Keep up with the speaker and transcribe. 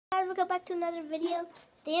welcome back to another video.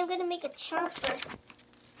 Today I'm going to make a chopper.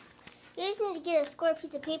 You guys need to get a square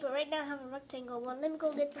piece of paper. Right now I have a rectangle one. Let me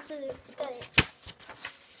go get some scissors to cut it.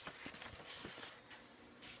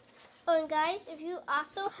 Oh, and guys, if you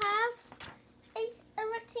also have a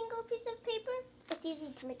rectangle piece of paper, it's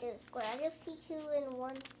easy to make it a square. I'll just teach you in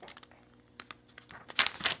 1 sec.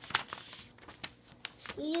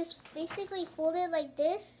 You just basically fold it like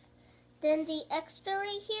this. Then the extra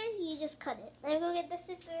right here, you just cut it. Let me go get the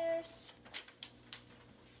scissors.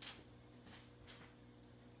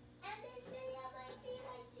 And this video might be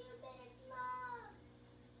like 2 minutes long.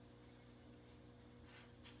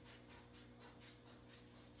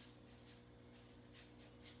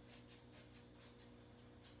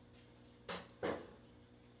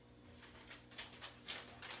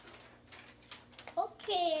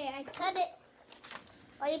 Okay, I cut it.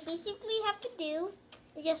 All you basically have to do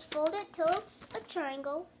is just fold it till it's a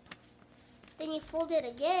triangle. Then you fold it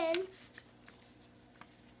again.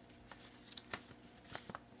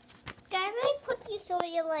 Guys, let me put you so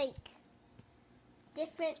you like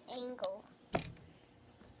different angle.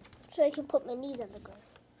 So I can put my knees on the ground.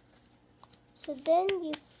 So then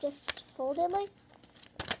you just fold it like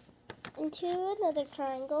into another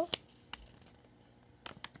triangle.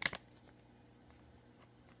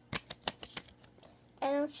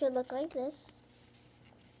 And it should look like this.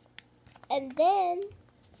 And then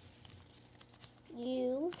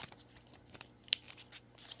you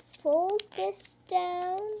fold this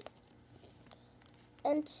down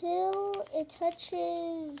until it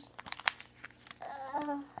touches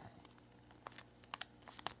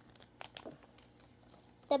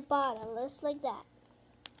the bottom, just like that.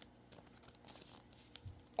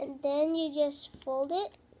 And then you just fold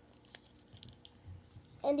it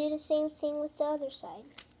and do the same thing with the other side.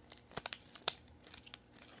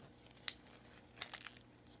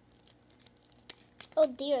 Oh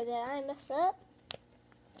dear, did I mess up?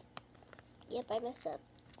 Yep, I messed up.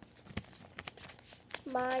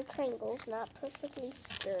 My triangle's not perfectly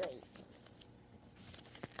straight.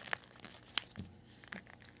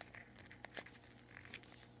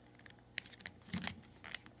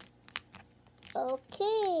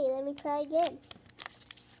 Okay, let me try again.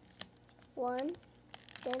 1,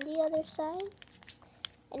 then the other side.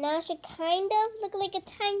 And now it should kind of look like a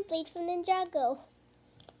time blade from Ninjago.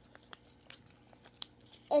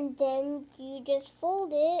 And then you just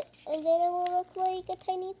fold it, and then it will look like a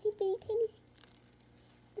tiny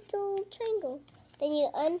little triangle. Then you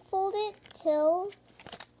unfold it till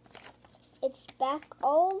it's back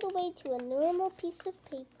all the way to a normal piece of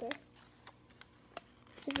paper.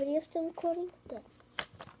 Is the video still recording? Good.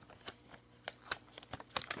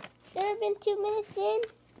 Never been 2 minutes in.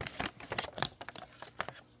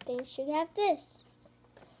 Then you should have this.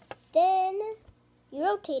 Then you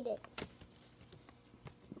rotate it.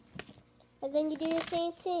 And then you do the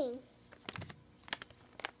same thing.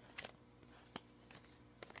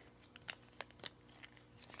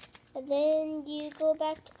 And then you go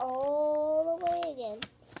back all the way again.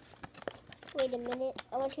 Wait a minute.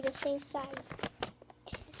 I want you the same size.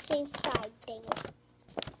 Same side, dang it.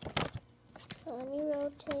 Let me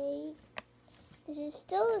rotate. This is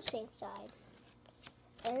still the same side.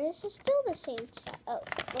 And this is still the same side. Oh,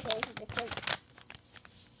 okay, this is different.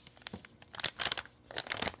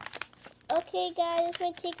 Okay, guys, this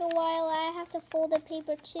might take a while. I have to fold the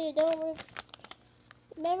paper too. Don't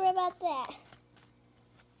remember about that.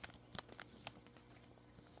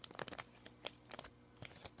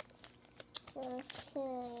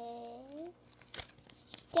 Okay.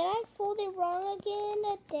 Did I fold it wrong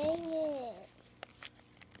again? Dang it.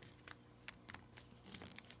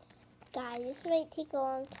 Guys, this might take a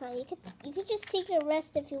long time. You could just take a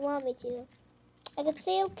rest if you want me to. I could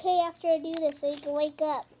say okay after I do this so you can wake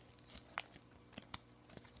up.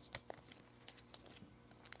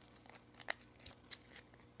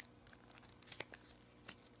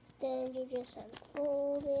 Then you just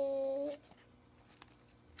unfold it.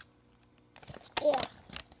 Yeah.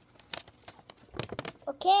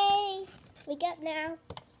 Okay, wake up now.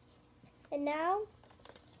 And now,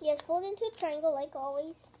 you just fold into a triangle like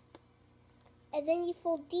always. And then you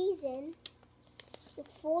fold these in. You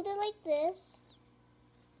fold it like this.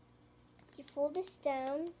 You fold this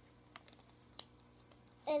down.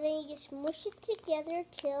 And then you just mush it together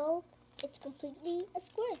till it's completely a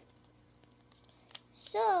square.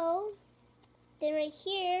 So, then right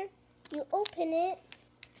here, you open it,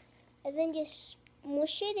 and then just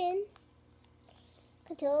mush it in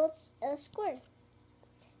until it's a square.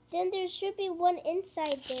 Then there should be one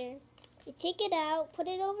inside there. You take it out, put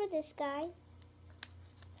it over this guy.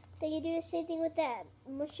 Then you do the same thing with that.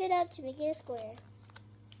 Mush it up to make it a square.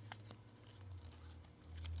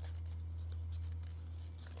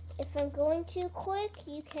 If I'm going too quick,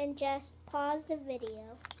 you can just pause the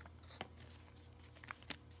video.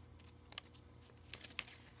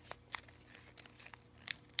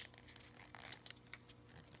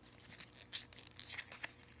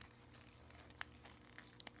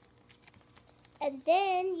 And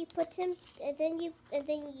then you put them, and then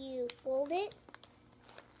you fold it,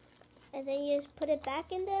 and then you just put it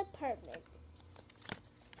back in the apartment.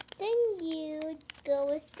 Then you go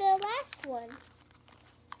with the last one,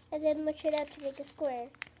 and then mush it out to make a square.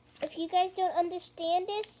 If you guys don't understand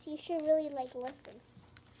this, you should really listen.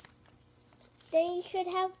 Then you should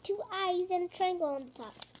have two eyes and a triangle on the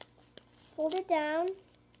top. Fold it down,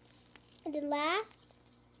 and then last,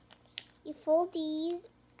 you fold these.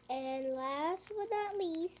 And last but not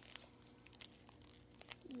least,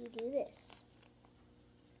 you do this.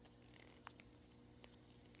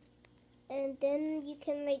 And then you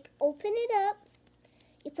can open it up.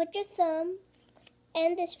 You put your thumb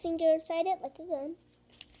and this finger inside it like a gun.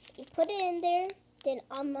 You put it in there, then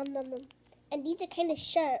And these are kind of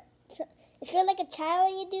sharp. So if you're like a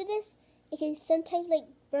child and you do this, it can sometimes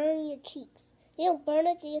burn your cheeks. You don't burn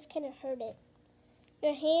it, you just kind of hurt it.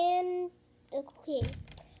 Your hand, okay.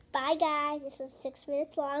 Bye, guys. This is 6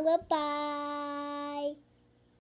 minutes long. Goodbye.